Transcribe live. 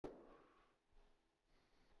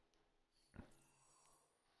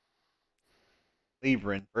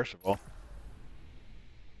Liev-it, first of all.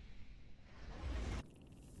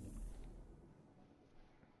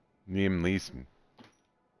 Niam Sleesum.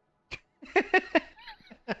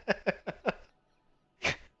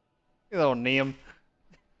 You little Niam.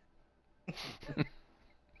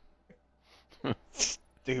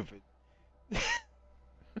 Stupid.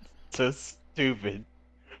 So stupid.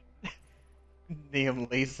 Niam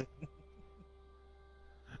Sleesum.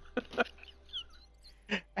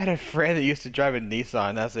 I had a friend that used to drive a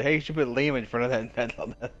Nissan. I said, "Hey, you should put Liam in front of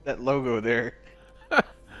that logo there."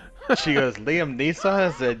 She goes, "Liam Nissan?"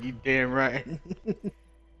 I said, "You damn right."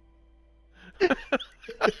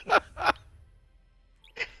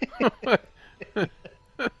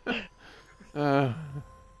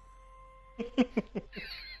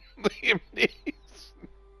 Liam Neeson.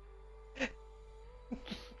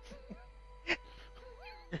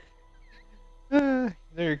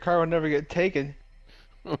 Your car will never get taken.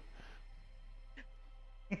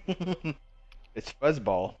 It's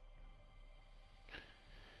Fuzzball.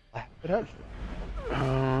 Laugh it up.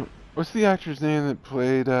 What's the actor's name that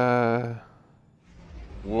played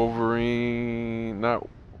Wolverine? Not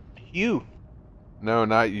Hugh. No,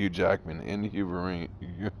 not Hugh Jackman. In Hughverine.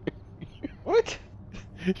 What?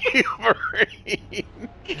 Hughverine.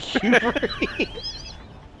 Hughverine.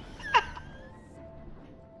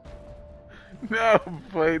 No,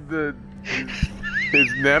 played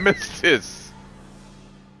his nemesis.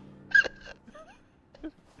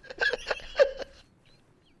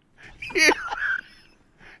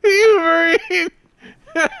 Hughverine.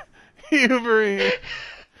 Hughverine.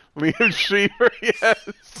 Liev-it-to-Schreiber,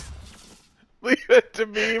 yes.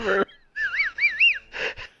 Liev-it-to-Beaver.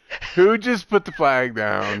 Who just put the flag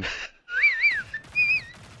down?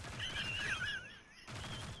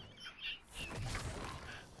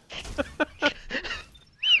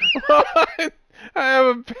 What? I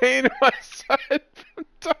have a pain in my side from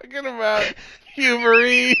talking about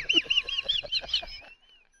Hughverine.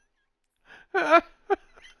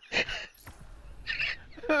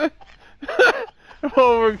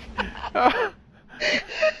 Oh,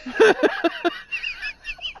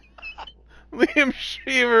 Liam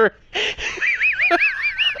Schreiber.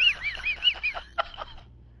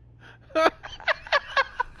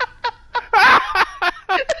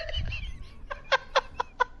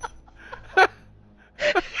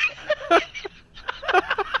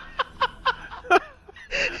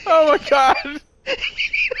 Oh my God.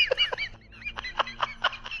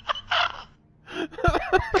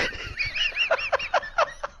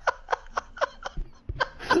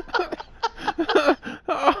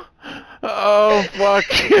 Oh fuck.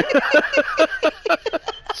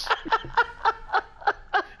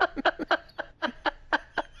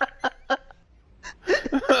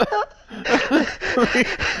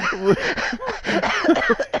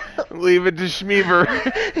 Leave it to Schmeaver.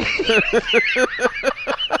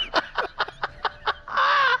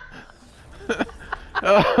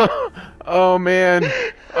 Oh man.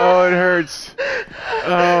 Oh, it hurts.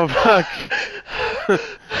 Oh fuck.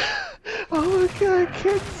 Oh my God, I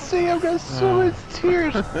can't see. I've got so much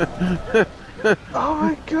tears. Oh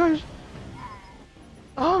my gosh.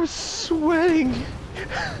 I'm sweating.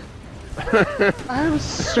 I'm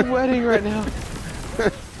sweating right now.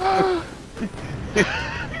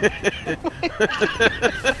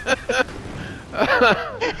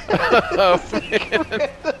 Oh man.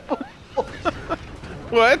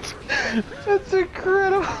 What? That's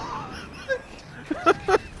incredible.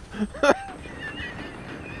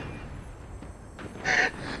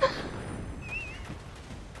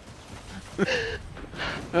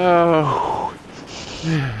 Oh.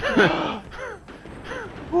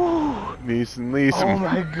 Sleesum. Oh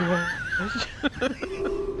my God.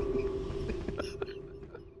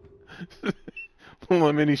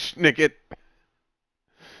 Lemony Snicket.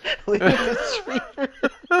 Liev-it-to-Schreiber.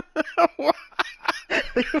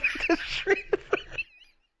 Liev-it-to-Schreiber.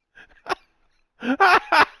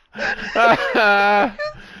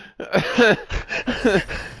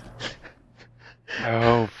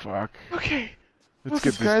 Oh fuck. Okay. Let's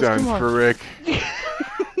get Focus, this guys, done come on. for Rick.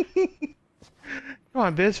 Come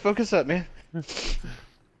on, Biz, focus up, man.